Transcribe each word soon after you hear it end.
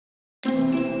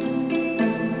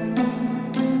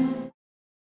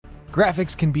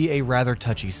Graphics can be a rather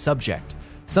touchy subject.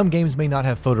 Some games may not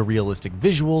have photorealistic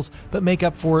visuals, but make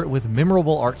up for it with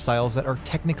memorable art styles that are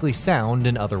technically sound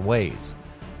in other ways.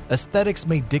 Aesthetics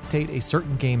may dictate a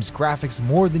certain game's graphics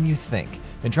more than you think,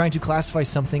 and trying to classify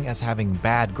something as having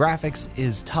bad graphics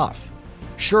is tough.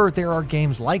 Sure, there are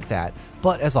games like that,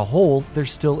 but as a whole, they're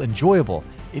still enjoyable,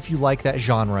 if you like that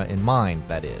genre in mind,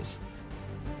 that is.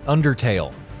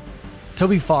 Undertale.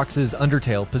 Toby Fox's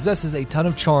Undertale possesses a ton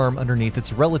of charm underneath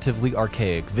its relatively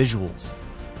archaic visuals.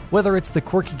 Whether it's the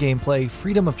quirky gameplay,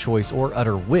 freedom of choice, or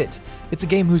utter wit, it's a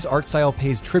game whose art style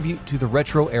pays tribute to the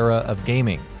retro era of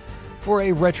gaming. For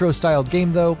a retro-styled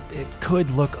game though, it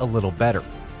could look a little better.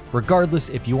 Regardless,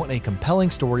 if you want a compelling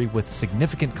story with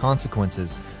significant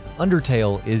consequences,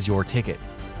 Undertale is your ticket.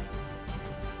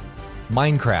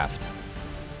 Minecraft.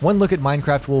 One look at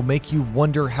Minecraft will make you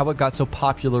wonder how it got so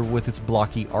popular with its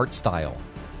blocky art style.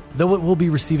 Though it will be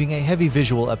receiving a heavy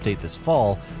visual update this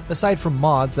fall, aside from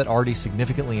mods that already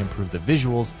significantly improve the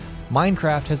visuals,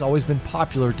 Minecraft has always been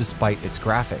popular despite its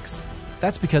graphics.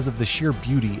 That's because of the sheer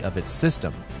beauty of its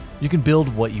system. You can build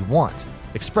what you want,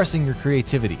 expressing your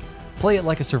creativity, play it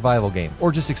like a survival game,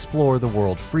 or just explore the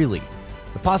world freely.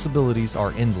 The possibilities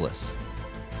are endless.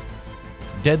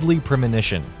 Deadly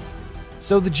Premonition.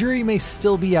 So the jury may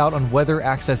still be out on whether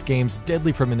Access Games'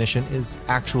 Deadly Premonition is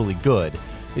actually good.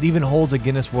 It even holds a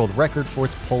Guinness World Record for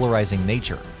its polarizing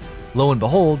nature. Lo and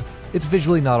behold, it's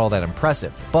visually not all that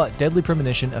impressive, but Deadly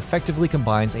Premonition effectively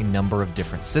combines a number of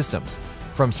different systems,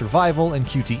 from survival and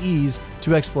QTEs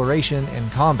to exploration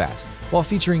and combat, while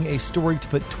featuring a story to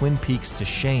put Twin Peaks to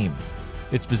shame.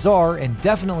 It's bizarre and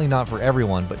definitely not for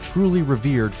everyone, but truly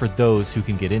revered for those who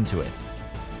can get into it.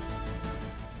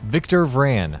 Victor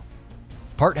Vran.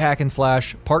 Part hack and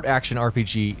slash, part action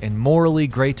RPG, and morally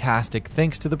grey-tastic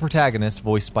thanks to the protagonist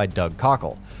voiced by Doug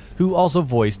Cockle, who also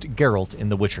voiced Geralt in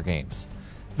the Witcher games.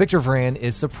 Victor Vran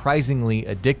is surprisingly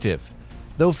addictive.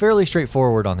 Though fairly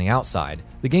straightforward on the outside,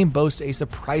 the game boasts a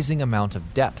surprising amount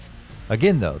of depth.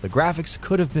 Again though, the graphics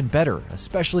could have been better,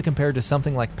 especially compared to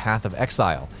something like Path of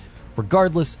Exile.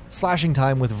 Regardless, slashing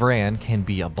time with Vran can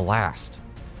be a blast.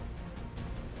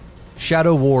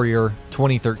 Shadow Warrior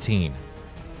 2013.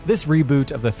 This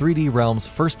reboot of the 3D Realm's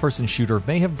first-person shooter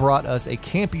may have brought us a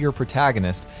campier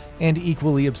protagonist and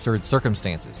equally absurd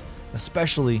circumstances,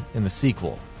 especially in the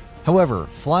sequel. However,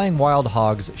 Flying Wild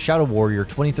Hog's Shadow Warrior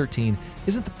 2013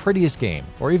 isn't the prettiest game,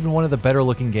 or even one of the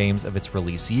better-looking games of its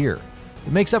release year.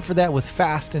 It makes up for that with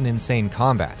fast and insane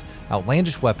combat,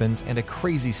 outlandish weapons, and a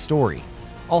crazy story.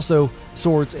 Also,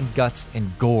 swords and guts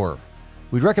and gore.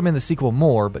 We'd recommend the sequel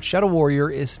more, but Shadow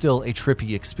Warrior is still a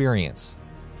trippy experience.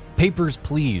 Papers,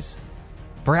 Please.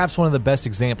 Perhaps one of the best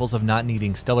examples of not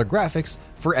needing stellar graphics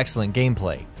for excellent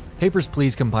gameplay. Papers,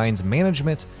 Please combines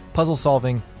management, puzzle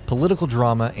solving, political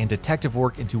drama, and detective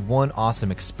work into one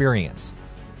awesome experience.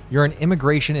 You're an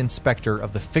immigration inspector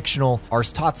of the fictional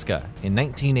Arstotzka in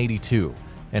 1982,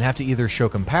 and have to either show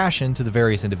compassion to the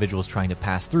various individuals trying to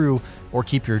pass through, or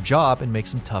keep your job and make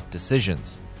some tough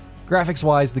decisions.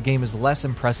 Graphics-wise, the game is less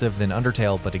impressive than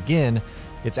Undertale, but again,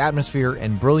 its atmosphere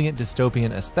and brilliant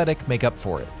dystopian aesthetic make up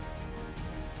for it.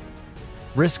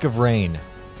 Risk of Rain.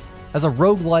 As a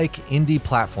roguelike indie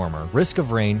platformer, Risk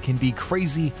of Rain can be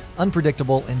crazy,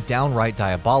 unpredictable, and downright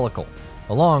diabolical,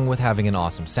 along with having an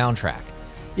awesome soundtrack.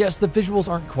 Yes, the visuals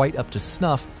aren't quite up to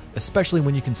snuff, especially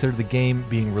when you consider the game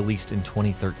being released in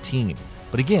 2013.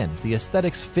 But again, the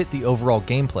aesthetics fit the overall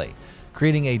gameplay,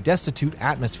 creating a destitute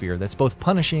atmosphere that's both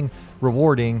punishing,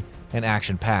 rewarding, and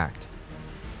action-packed.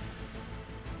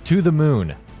 To the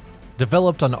Moon.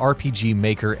 Developed on RPG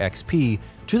Maker XP,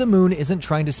 To the Moon isn't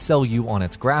trying to sell you on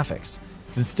its graphics.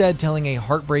 It's instead telling a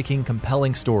heartbreaking,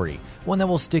 compelling story, one that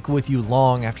will stick with you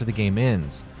long after the game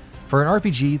ends. For an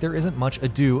RPG, there isn't much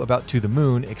ado about To the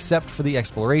Moon except for the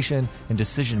exploration and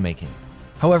decision-making.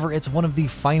 However, it's one of the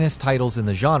finest titles in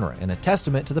the genre and a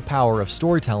testament to the power of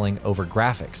storytelling over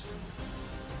graphics.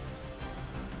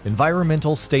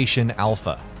 Environmental Station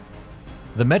Alpha.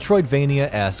 The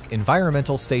Metroidvania-esque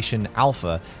Environmental Station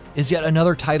Alpha is yet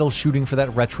another title shooting for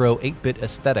that retro 8-bit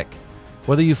aesthetic.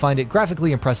 Whether you find it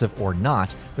graphically impressive or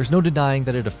not, there's no denying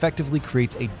that it effectively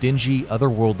creates a dingy,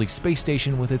 otherworldly space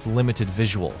station with its limited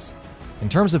visuals. In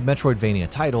terms of Metroidvania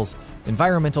titles,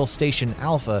 Environmental Station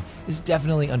Alpha is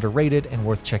definitely underrated and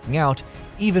worth checking out,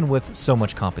 even with so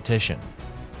much competition.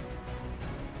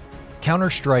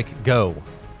 Counter-Strike Go.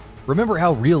 Remember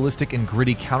how realistic and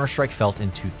gritty Counter-Strike felt in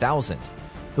 2000?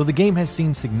 Though the game has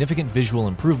seen significant visual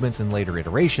improvements in later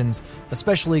iterations,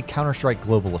 especially Counter-Strike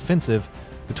Global Offensive,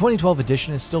 the 2012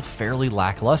 edition is still fairly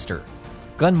lackluster.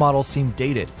 Gun models seem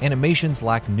dated, animations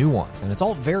lack nuance, and it's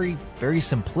all very, very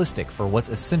simplistic for what's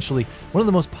essentially one of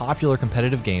the most popular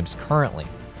competitive games currently.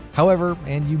 However,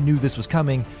 and you knew this was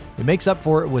coming, it makes up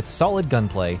for it with solid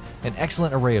gunplay, an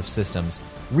excellent array of systems,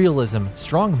 realism,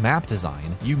 strong map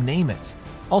design, you name it.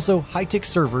 Also, high-tech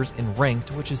servers and ranked,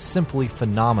 which is simply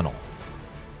phenomenal.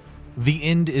 The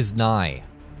end is nigh.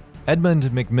 Edmund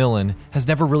McMillan has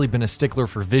never really been a stickler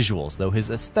for visuals, though his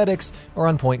aesthetics are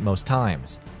on point most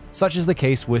times. Such is the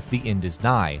case with The End is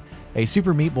Nigh, a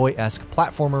Super Meat Boy-esque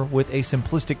platformer with a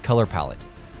simplistic color palette.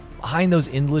 Behind those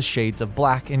endless shades of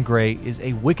black and gray is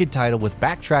a wicked title with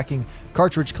backtracking,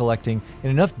 cartridge collecting,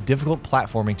 and enough difficult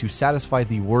platforming to satisfy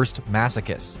the worst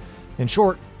masochists. In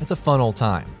short, it's a fun old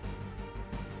time.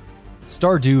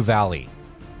 Stardew Valley.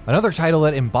 Another title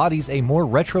that embodies a more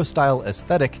retro-style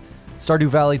aesthetic, Stardew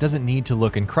Valley doesn't need to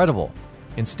look incredible.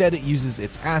 Instead, it uses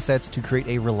its assets to create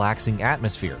a relaxing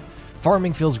atmosphere.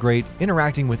 Farming feels great,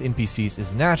 interacting with NPCs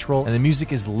is natural, and the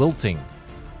music is lilting.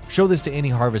 Show this to any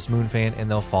Harvest Moon fan and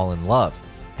they'll fall in love.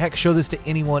 Heck, show this to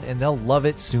anyone and they'll love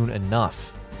it soon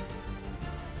enough.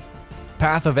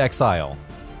 Path of Exile.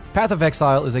 Path of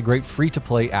Exile is a great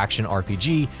free-to-play action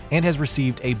RPG and has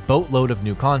received a boatload of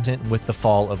new content with the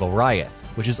Fall of Oriath,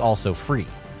 which is also free.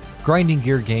 Grinding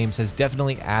Gear Games has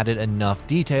definitely added enough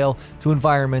detail to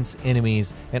environments,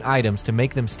 enemies, and items to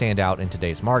make them stand out in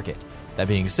today's market. That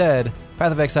being said,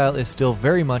 Path of Exile is still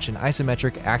very much an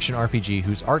isometric action RPG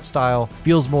whose art style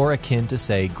feels more akin to,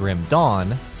 say, Grim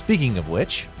Dawn. Speaking of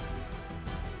which,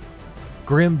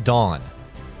 Grim Dawn.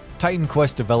 Titan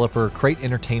Quest developer Crate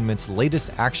Entertainment's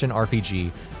latest action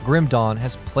RPG, Grim Dawn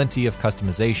has plenty of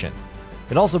customization.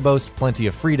 It also boasts plenty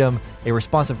of freedom, a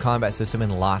responsive combat system,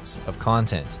 and lots of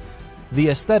content. The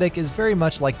aesthetic is very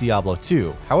much like Diablo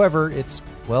 2, however, it's,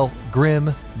 well,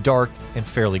 grim, dark, and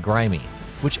fairly grimy,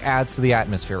 which adds to the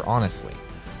atmosphere, honestly.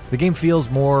 The game feels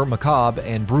more macabre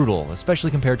and brutal,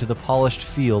 especially compared to the polished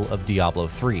feel of Diablo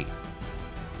 3.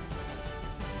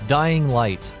 Dying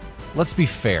Light. Let's be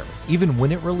fair, even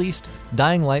when it released,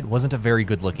 Dying Light wasn't a very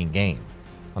good-looking game.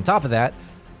 On top of that,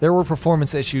 there were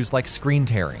performance issues like screen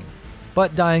tearing.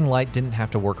 But Dying Light didn't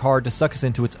have to work hard to suck us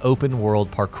into its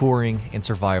open-world parkouring and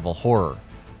survival horror.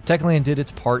 Techland did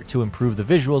its part to improve the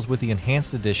visuals with the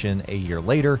Enhanced Edition a year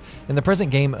later, and the present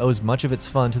game owes much of its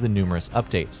fun to the numerous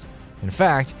updates. In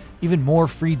fact, even more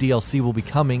free DLC will be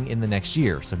coming in the next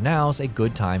year, so now's a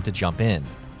good time to jump in.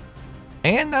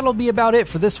 And that'll be about it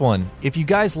for this one. If you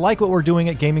guys like what we're doing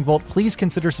at GamingBolt, please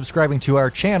consider subscribing to our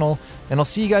channel, and I'll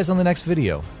see you guys on the next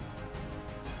video.